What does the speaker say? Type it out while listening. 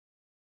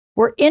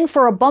We're in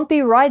for a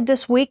bumpy ride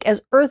this week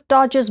as Earth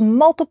dodges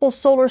multiple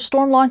solar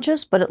storm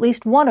launches, but at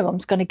least one of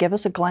them's going to give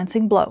us a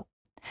glancing blow.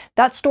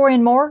 That story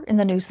and more in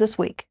the news this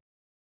week.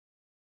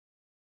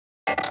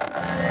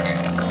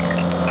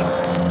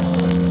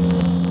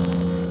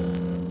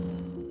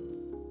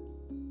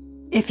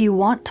 If you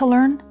want to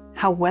learn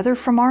how weather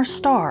from our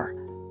star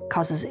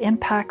causes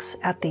impacts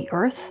at the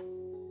Earth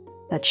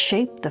that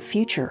shape the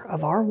future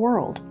of our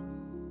world,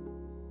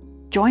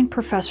 join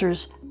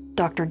Professors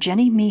Dr.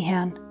 Jenny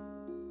Meehan,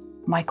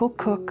 Michael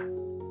Cook,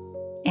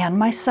 and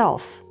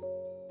myself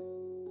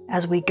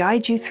as we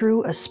guide you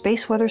through a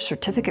space weather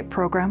certificate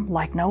program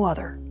like no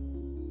other.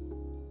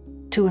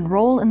 To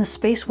enroll in the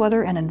Space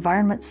Weather and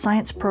Environment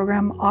Science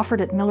program offered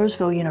at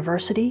Millersville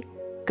University,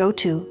 go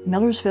to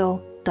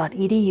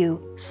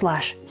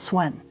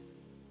millersville.edu/SWEN.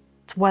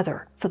 It's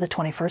weather for the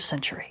 21st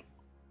century.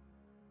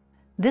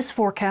 This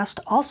forecast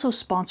also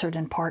sponsored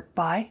in part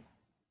by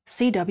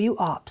CW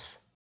Ops.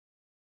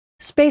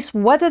 Space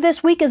weather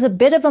this week is a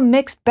bit of a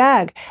mixed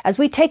bag. As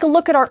we take a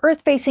look at our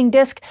Earth-facing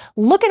disk,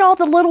 look at all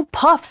the little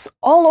puffs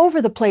all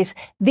over the place.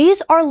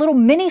 These are little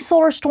mini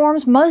solar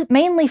storms,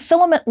 mainly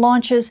filament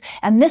launches,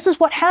 and this is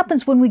what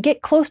happens when we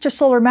get close to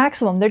solar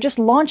maximum. They're just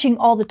launching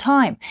all the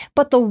time.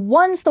 But the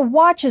ones to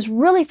watch is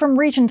really from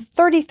region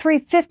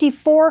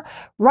 3354,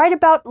 right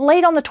about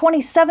late on the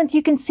 27th,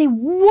 you can see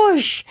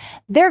whoosh,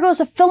 there goes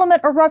a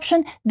filament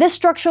eruption. This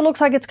structure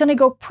looks like it's going to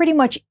go pretty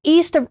much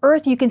east of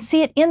Earth. You can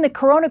see it in the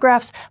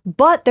coronagraphs.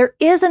 But there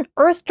is an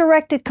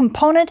Earth-directed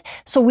component,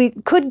 so we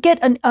could get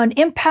an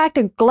impact,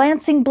 a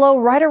glancing blow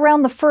right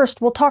around the 1st.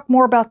 We'll talk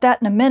more about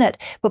that in a minute.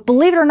 But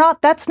believe it or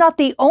not, that's not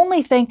the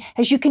only thing.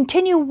 As you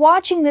continue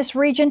watching this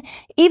region,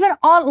 even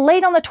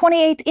late on the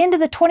 28th into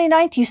the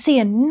 29th, you see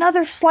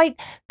another slight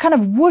kind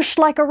of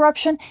whoosh-like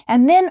eruption.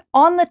 And then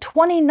on the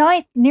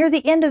 29th, near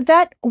the end of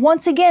that,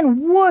 once again,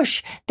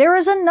 whoosh, there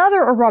is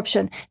another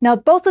eruption. Now,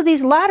 both of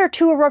these latter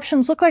two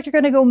eruptions look like they're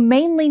going to go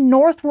mainly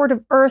northward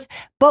of Earth,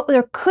 but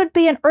there could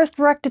be an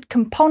Earth-directed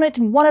component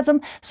in one of them,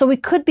 so we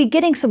could be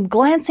getting some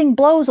glancing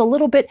blows a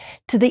little bit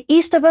to the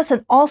east of us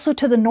and also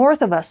to the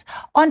north of us.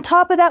 On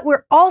top of that,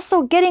 we're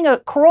also getting a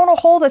coronal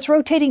hole that's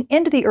rotating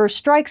into the Earth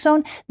strike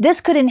zone. This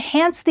could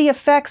enhance the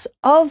effects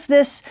of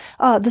this,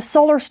 the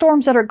solar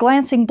storms that are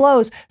glancing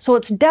blows, so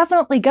it's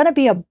definitely going to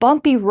be a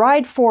bumpy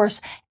ride for us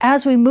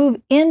as we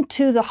move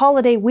into the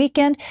holiday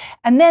weekend.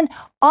 And then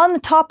on the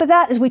top of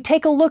that, as we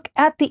take a look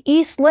at the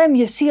east limb,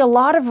 you see a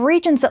lot of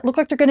regions that look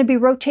like they're going to be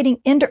rotating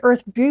into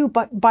Earth view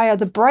by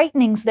the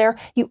brightenings there.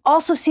 You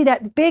also see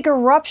that big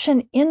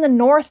eruption in the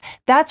north.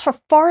 That's for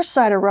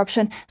farside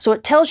eruption. So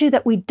it tells you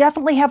that we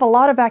definitely have a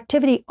lot of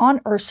activity on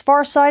Earth's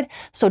far side.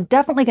 So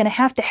definitely going to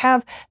have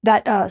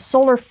that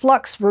solar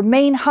flux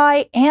remain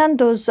high, and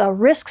those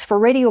risks for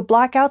radio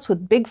blackouts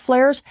with big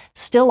flares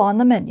still on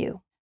the menu.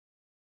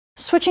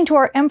 Switching to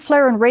our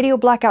M-flare and radio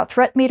blackout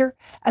threat meter,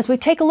 as we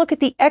take a look at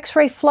the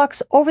X-ray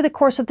flux over the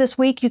course of this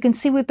week, you can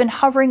see we've been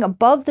hovering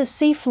above the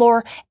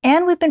seafloor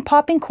and we've been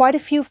popping quite a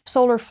few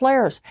solar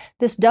flares.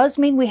 This does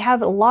mean we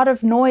have a lot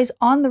of noise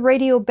on the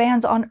radio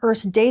bands on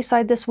Earth's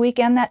dayside this week,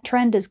 and that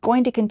trend is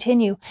going to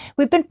continue.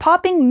 We've been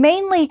popping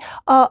mainly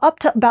up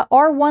to about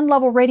R1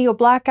 level radio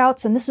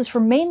blackouts, and this is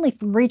mainly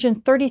from region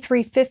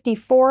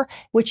 3354,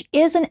 which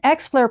is an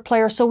X-flare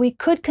player, so we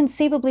could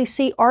conceivably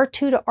see R2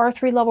 to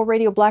R3 level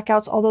radio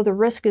blackouts, although the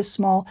risk is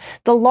small.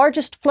 The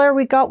largest flare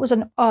we got was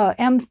an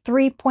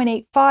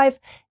M3.85.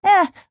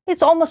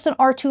 It's almost an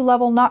R2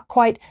 level, not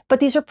quite, but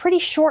these are pretty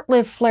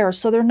short-lived flares,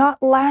 so they're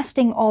not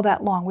lasting all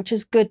that long, which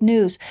is good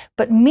news.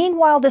 But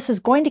meanwhile, this is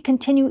going to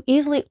continue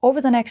easily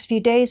over the next few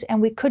days,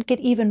 and we could get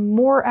even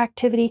more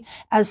activity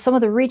as some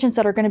of the regions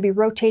that are going to be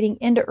rotating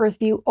into Earth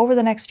view over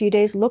the next few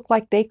days look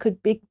like they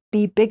could be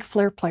big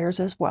flare players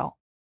as well.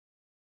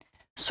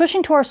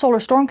 Switching to our solar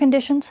storm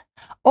conditions,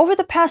 over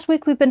the past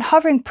week we've been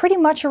hovering pretty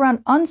much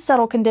around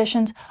unsettled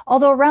conditions,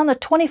 although around the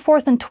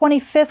 24th and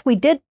 25th we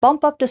did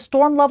bump up to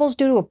storm levels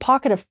due to a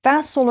pocket of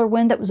fast solar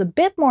wind that was a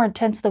bit more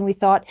intense than we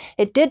thought.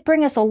 It did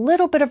bring us a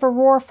little bit of a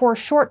roar for a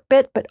short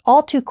bit, but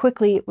all too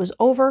quickly it was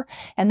over,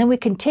 and then we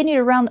continued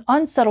around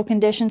unsettled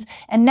conditions,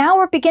 and now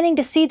we're beginning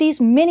to see these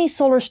mini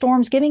solar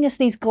storms giving us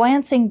these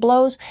glancing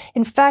blows.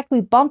 In fact,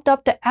 we bumped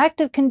up to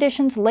active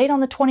conditions late on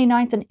the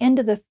 29th and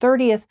into the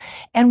 30th,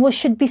 and we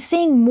should be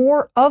seeing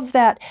more of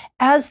that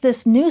as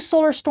this new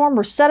solar storm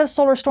or set of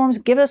solar storms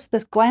give us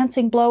this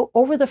glancing blow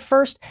over the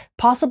 1st,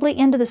 possibly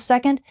into the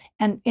 2nd,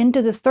 and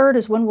into the 3rd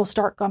is when we'll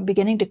start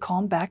beginning to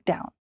calm back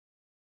down.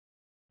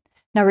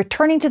 Now,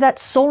 returning to that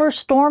solar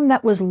storm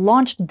that was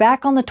launched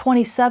back on the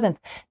 27th,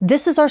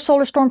 this is our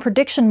solar storm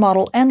prediction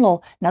model,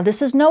 NLL. Now,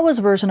 this is NOAA's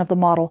version of the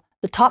model.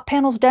 The top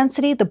panel's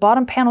density, the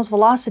bottom panel's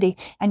velocity,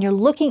 and you're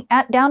looking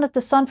down at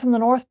the sun from the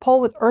North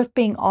Pole with Earth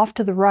being off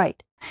to the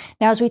right.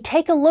 Now, as we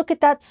take a look at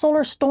that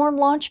solar storm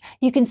launch,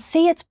 you can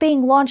see it's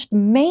being launched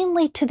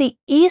mainly to the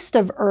east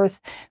of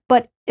Earth,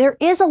 but there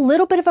is a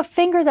little bit of a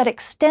finger that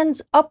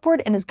extends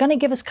upward and is going to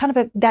give us kind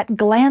of that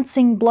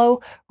glancing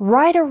blow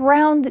right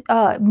around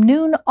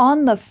noon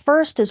on the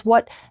 1st is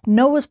what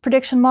NOAA's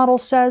prediction model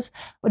says.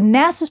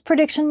 NASA's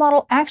prediction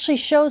model actually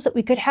shows that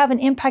we could have an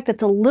impact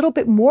that's a little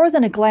bit more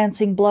than a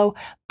glancing blow,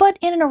 but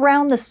in and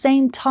around the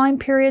same time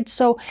period.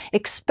 So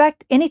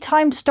expect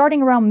anytime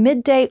starting around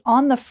midday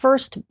on the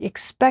 1st,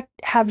 expect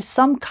have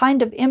some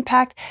kind of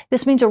impact.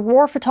 This means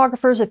aurora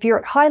photographers, if you're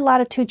at high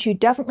latitudes, you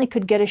definitely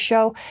could get a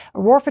show.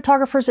 Aurora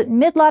photographers at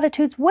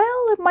mid-latitudes,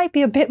 well, it might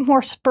be a bit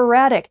more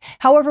sporadic.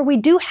 However, we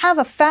do have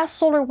a fast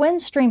solar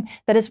wind stream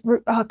that is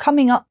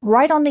coming up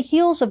right on the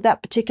heels of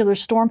that particular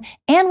storm,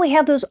 and we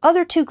have those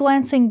other two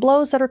glancing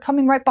blows that are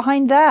coming right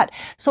behind that.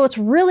 So it's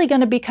really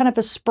going to be kind of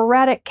a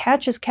sporadic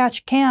catch as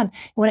catch can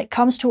when it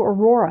comes to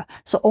aurora.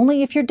 So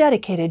only if you're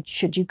dedicated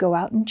should you go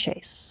out and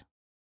chase.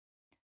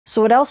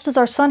 So what else does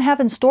our sun have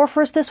in store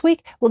for us this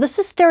week? Well, this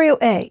is stereo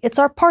A. It's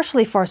our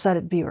partially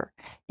farsighted viewer.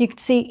 You can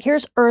see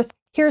here's Earth,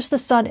 here's the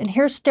sun, and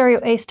here's stereo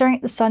A staring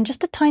at the sun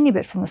just a tiny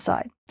bit from the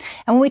side.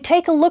 And when we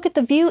take a look at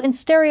the view in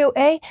stereo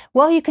A,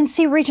 well, you can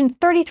see region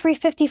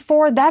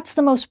 3354. That's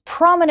the most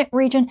prominent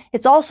region.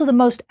 It's also the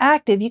most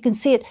active. You can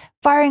see it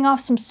firing off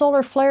some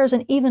solar flares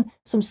and even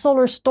some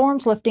solar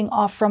storms lifting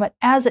off from it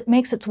as it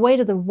makes its way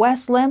to the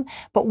west limb.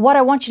 But what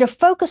I want you to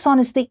focus on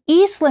is the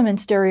east limb in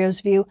stereo's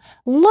view.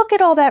 Look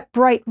at all that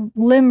bright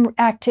limb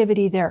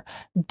activity there.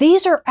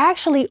 These are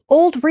actually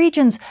old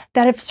regions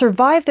that have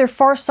survived their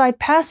far side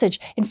passage.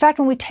 In fact,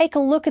 when we take a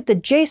look at the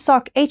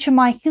JSOC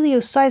HMI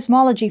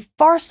helioseismology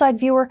far side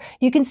viewer,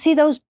 you can see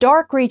those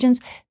dark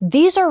regions.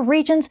 These are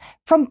regions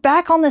from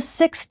back on the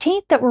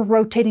 16th that were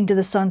rotating to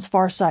the sun's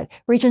far side,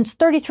 regions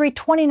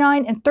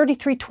 3329 and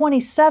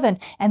 3327.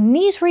 And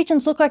these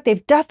regions look like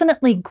they've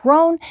definitely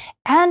grown,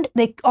 and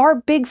they are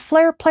big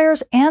flare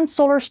players and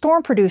solar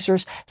storm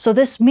producers. So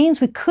this means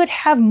we could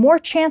have more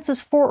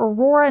chances for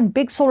aurora and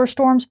big solar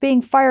storms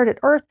being fired at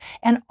Earth,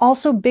 and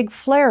also big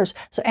flares.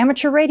 So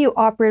amateur radio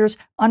operators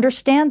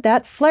understand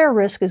that flare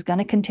risk is going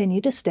to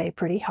continue to stay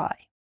pretty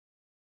high.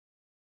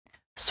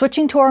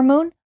 Switching to our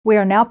moon, we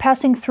are now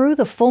passing through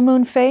the full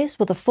moon phase,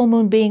 with the full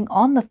moon being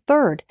on the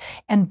 3rd.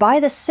 And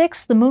by the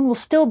 6th, the moon will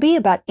still be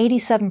about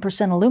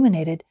 87%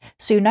 illuminated.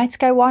 So you night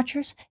sky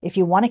watchers, if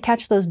you want to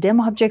catch those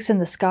dim objects in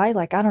the sky,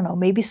 like, I don't know,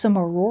 maybe some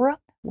aurora,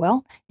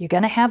 well, you're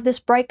going to have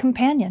this bright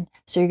companion.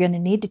 So you're going to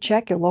need to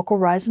check your local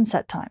rise and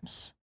set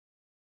times.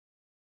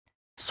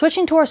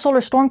 Switching to our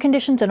solar storm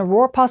conditions and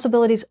aurora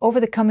possibilities over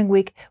the coming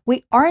week,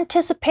 we are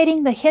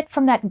anticipating the hit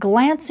from that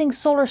glancing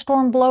solar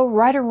storm blow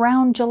right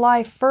around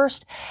July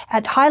 1st.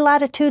 At high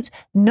latitudes,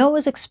 NOAA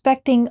is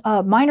expecting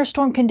minor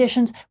storm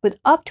conditions with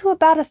up to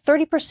about a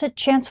 30%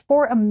 chance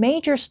for a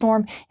major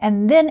storm.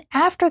 And then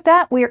after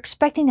that, we are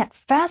expecting that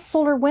fast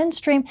solar wind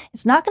stream.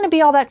 It's not going to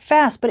be all that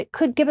fast, but it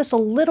could give us a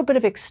little bit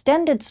of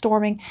extended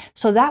storming.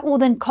 So that will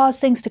then cause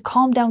things to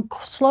calm down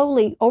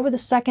slowly over the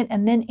 2nd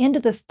and then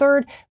into the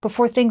 3rd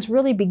before things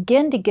really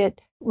begin to get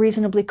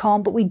reasonably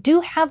calm. But we do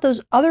have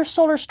those other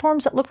solar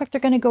storms that look like they're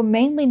going to go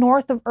mainly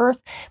north of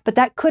Earth, but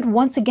that could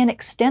once again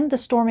extend the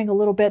storming a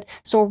little bit.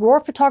 So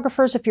aurora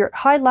photographers, if you're at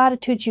high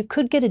latitudes, you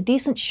could get a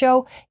decent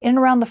show in and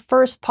around the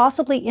 1st,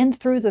 possibly in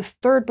through the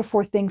 3rd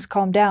before things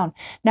calm down.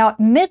 Now at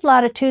mid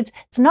latitudes,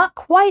 it's not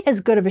quite as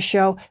good of a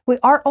show. We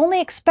are only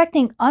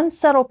expecting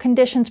unsettled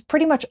conditions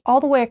pretty much all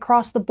the way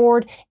across the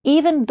board,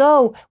 even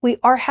though we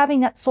are having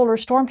that solar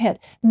storm hit.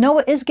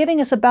 NOAA is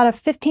giving us about a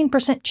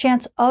 15%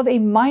 chance of a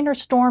minor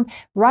storm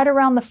right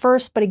around the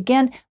 1st, but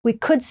again, we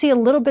could see a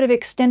little bit of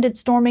extended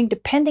storming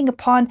depending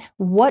upon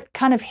what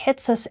kind of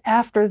hits us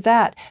after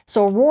that.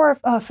 So aurora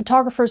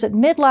photographers at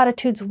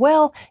mid-latitudes,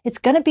 well, it's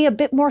going to be a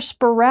bit more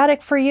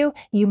sporadic for you.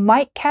 You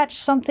might catch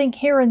something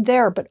here and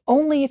there, but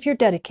only if you're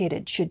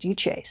dedicated should you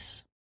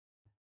chase.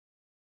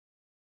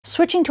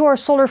 Switching to our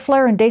solar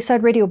flare and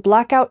dayside radio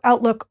blackout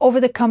outlook over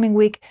the coming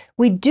week,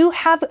 we do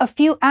have a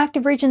few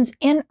active regions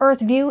in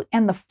Earth view,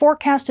 and the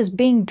forecast is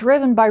being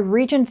driven by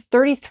region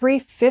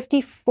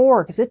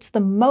 3354 because it's the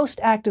most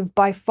active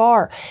by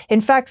far. In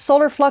fact,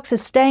 solar flux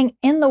is staying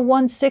in the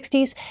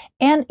 160s,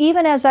 and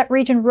even as that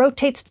region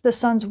rotates to the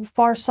sun's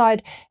far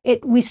side,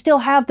 we still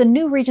have the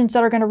new regions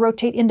that are going to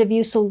rotate into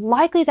view, so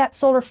likely that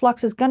solar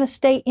flux is going to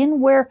stay in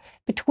where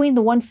between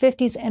the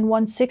 150s and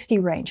 160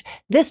 range.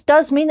 This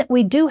does mean that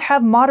we do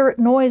have moderate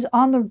noise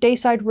on the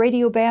dayside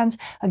radio bands.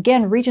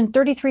 Again, region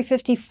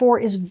 3354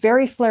 is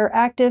very flare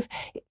active.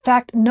 In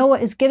fact,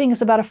 NOAA is giving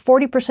us about a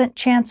 40%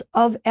 chance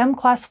of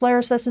M-class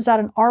flares. This is at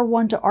an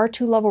R1 to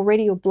R2 level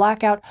radio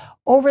blackout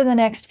over the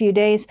next few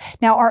days.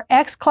 Now, our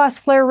X-class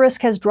flare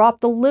risk has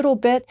dropped a little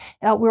bit.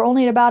 We're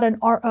only at about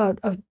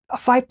a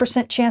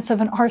 5% chance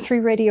of an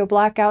R3 radio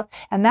blackout,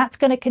 and that's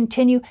going to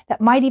continue. That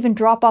might even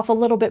drop off a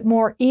little bit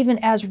more even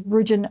as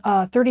region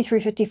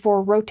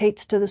 3354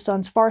 rotates to the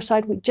sun's far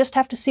side. We just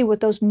have to see what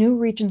those new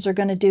regions are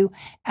going to do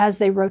as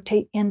they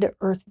rotate into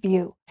Earth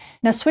view.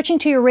 Now, switching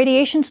to your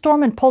radiation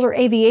storm and polar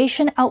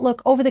aviation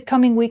outlook over the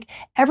coming week,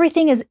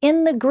 everything is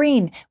in the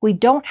green. We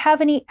don't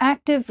have any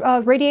active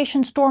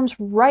radiation storms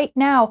right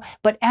now,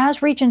 but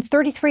as region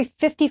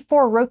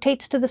 3354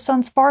 rotates to the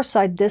sun's far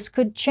side, this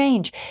could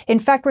change. In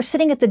fact, we're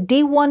sitting at the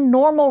D1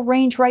 normal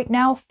range right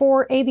now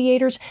for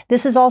aviators.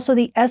 This is also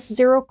the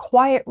S0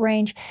 quiet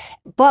range,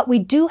 but we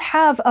do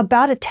have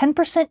about a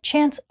 10%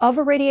 chance of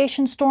a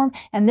radiation storm,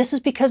 and this is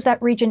because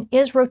that region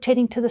is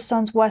rotating to the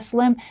sun's west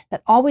limb.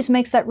 That always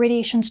makes that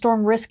radiation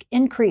storm risk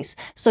increase.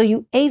 So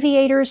you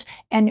aviators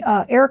and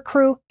air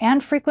crew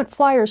and frequent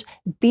flyers,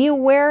 be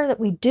aware that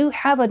we do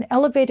have an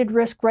elevated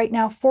risk right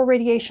now for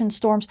radiation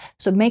storms,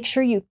 so make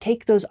sure you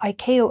take those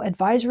ICAO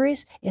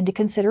advisories into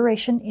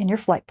consideration in your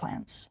flight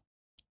plans.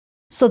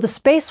 So the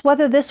space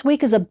weather this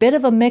week is a bit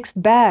of a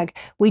mixed bag.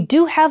 We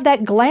do have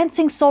that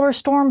glancing solar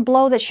storm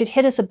blow that should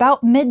hit us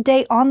about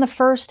midday on the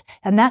 1st,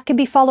 and that could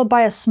be followed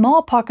by a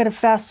small pocket of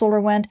fast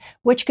solar wind,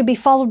 which could be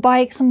followed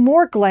by some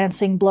more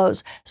glancing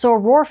blows. So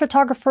aurora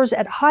photographers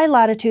at high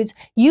latitudes,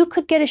 you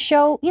could get a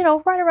show,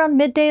 right around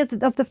midday of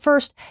the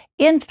 1st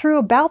in through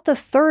about the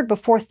 3rd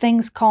before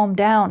things calm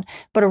down.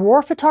 But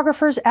aurora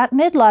photographers at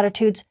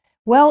mid-latitudes,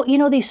 well,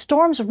 these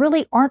storms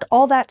really aren't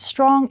all that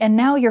strong, and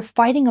now you're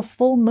fighting a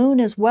full moon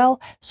as well,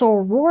 so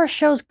aurora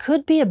shows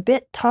could be a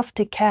bit tough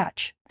to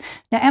catch.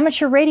 Now,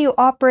 amateur radio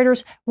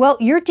operators, well,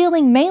 you're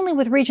dealing mainly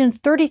with region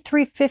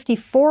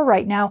 3354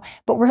 right now,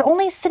 but we're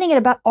only sitting at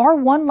about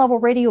R1 level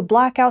radio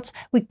blackouts.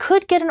 We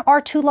could get an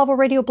R2 level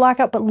radio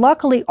blackout, but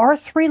luckily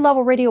R3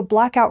 level radio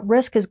blackout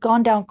risk has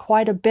gone down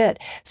quite a bit.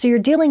 So you're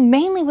dealing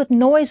mainly with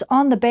noise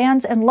on the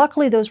bands, and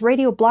luckily those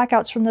radio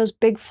blackouts from those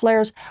big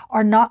flares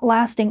are not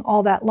lasting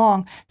all that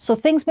long. So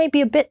things may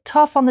be a bit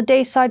tough on the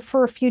day side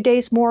for a few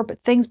days more,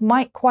 but things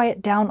might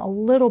quiet down a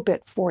little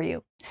bit for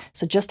you.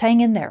 So just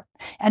hang in there.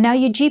 And now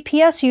you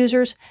GPS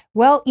users,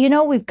 well,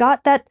 we've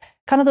got that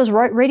kind of those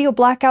radio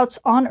blackouts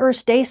on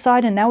Earth's day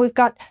side, and now we've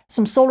got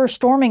some solar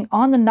storming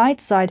on the night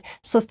side.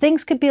 So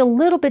things could be a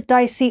little bit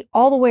dicey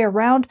all the way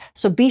around.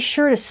 So be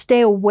sure to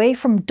stay away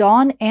from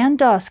dawn and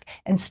dusk,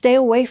 and stay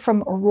away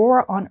from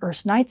aurora on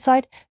Earth's night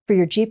side for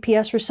your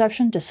GPS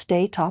reception to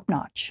stay top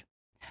notch.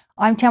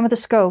 I'm Tamitha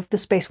Skov, the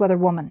Space Weather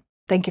Woman.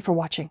 Thank you for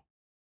watching.